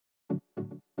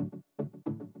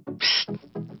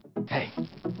Hey,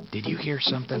 did you hear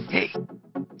something? Hey,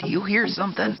 do you hear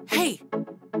something? Hey,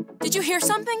 did you hear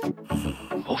something?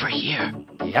 Over here.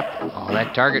 Yep, all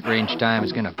that target range time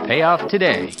is gonna pay off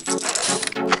today.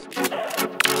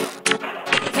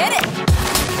 Hit it!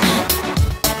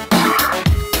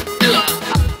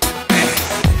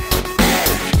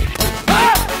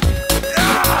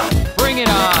 Bring it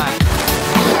on!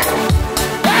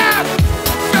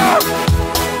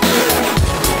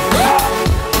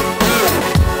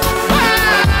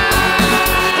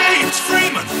 Hey, it's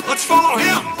Freeman! Let's follow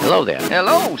him! Hello there.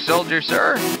 Hello, soldier,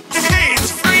 sir. Hey,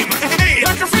 it's Freeman! Hey,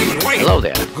 Dr. Freeman, wait! Hello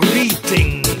there.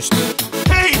 Greetings!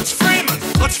 Hey, it's Freeman!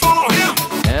 Let's follow him!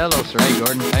 Hello, sir. Hey,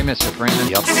 Gordon. Hey, Mr. Freeman.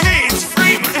 Yep. Hey, it's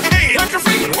Freeman! Hey, Dr.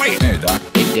 Freeman, wait! Hey, Doc.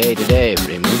 Big day today,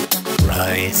 Freeman.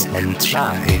 Rise and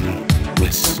shine,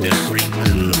 Mr.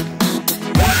 Freeman.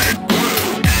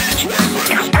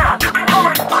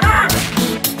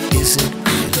 Is it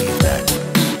really that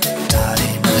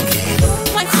time again?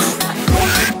 My crap!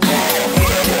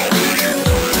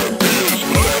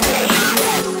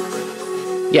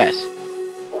 Yes.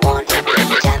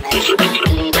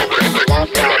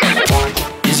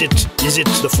 Is it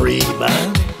the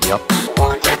Freeman? Yep.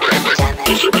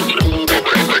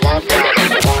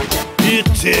 It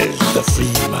is the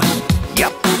Freeman.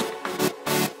 Yep.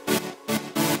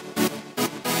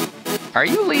 Are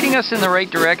you leading us in the right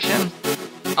direction?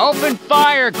 Open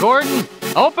fire, Gordon!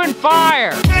 Open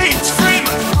fire! Hey, it's Freeman!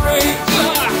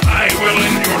 I will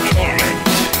end your torment!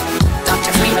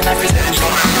 Dr. Freeman, I resent you.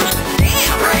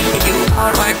 You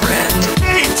are my friend.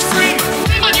 Hey, it's Freeman!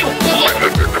 I don't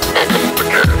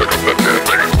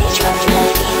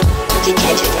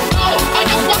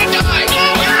want to die!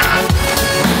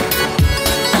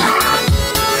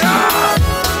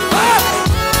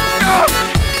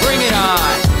 Bring it on!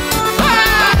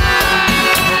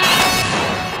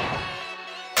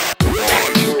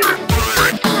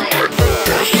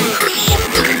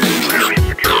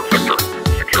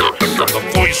 The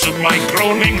voice of my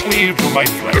groaning cleave to my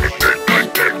flesh.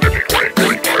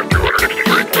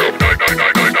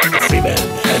 Freeman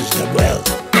has done well.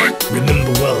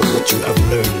 Remember well what you have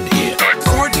learned here.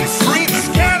 Gordon Freeman!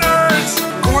 Scanners!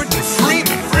 Gordon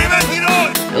Freeman! Freeman, you know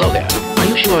it! Hello there. Are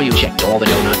you sure you checked all the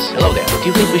donuts? Hello there. Do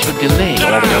you think we should delay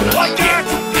all the donuts? Like that!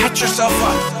 Patch yourself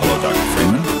up. Hello, Dr.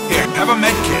 Freeman. Here, have a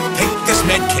med kit. Take this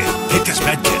med kit. Take this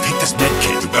med kit. Take this med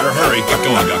kit. You better hurry. Get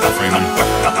going, Dr. Freeman.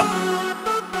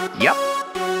 Yep.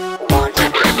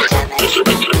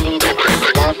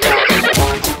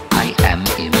 I am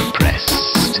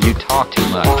impressed. You talk too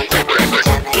much.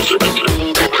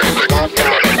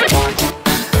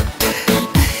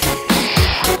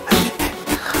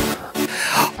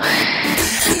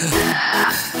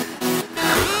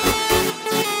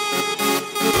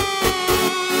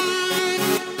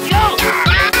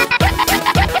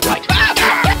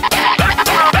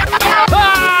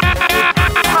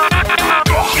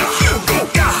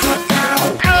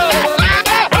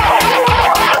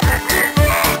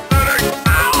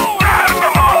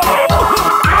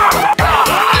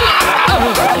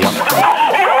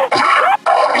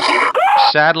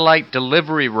 Satellite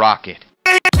delivery rocket.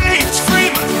 Hey, it's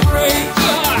Freeman!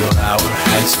 Your hour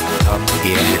has come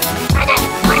again.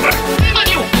 Brother!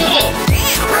 You fool!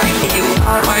 You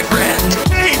are my friend.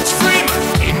 Hey, it's Freeman!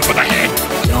 Aim for the head.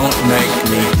 Don't make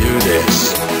me do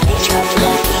this. I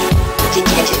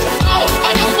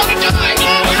don't want to die!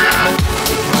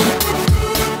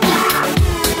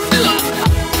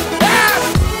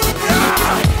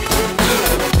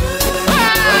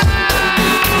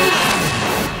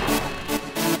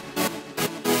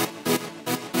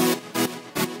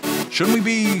 Shouldn't we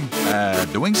be,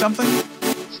 doing something?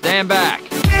 Stand back.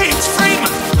 Hey, it's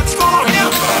Freeman! Let's follow him!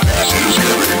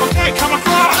 Okay, come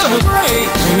across! Great!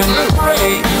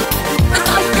 Great!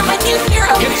 You're my new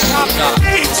hero!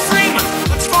 Hey, it's Freeman!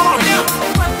 Let's follow him!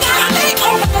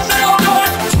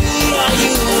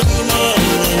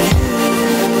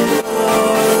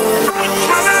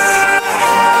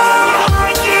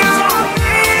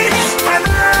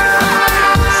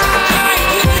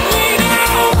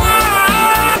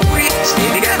 We stay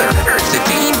together. It's a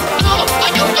team. I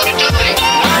don't want to die!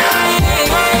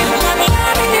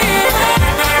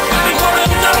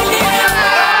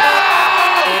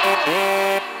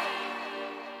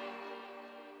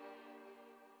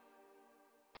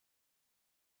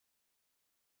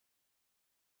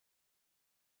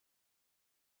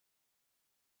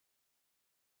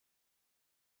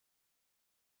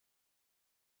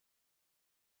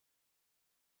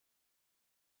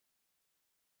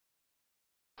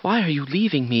 Why are you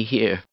leaving me here?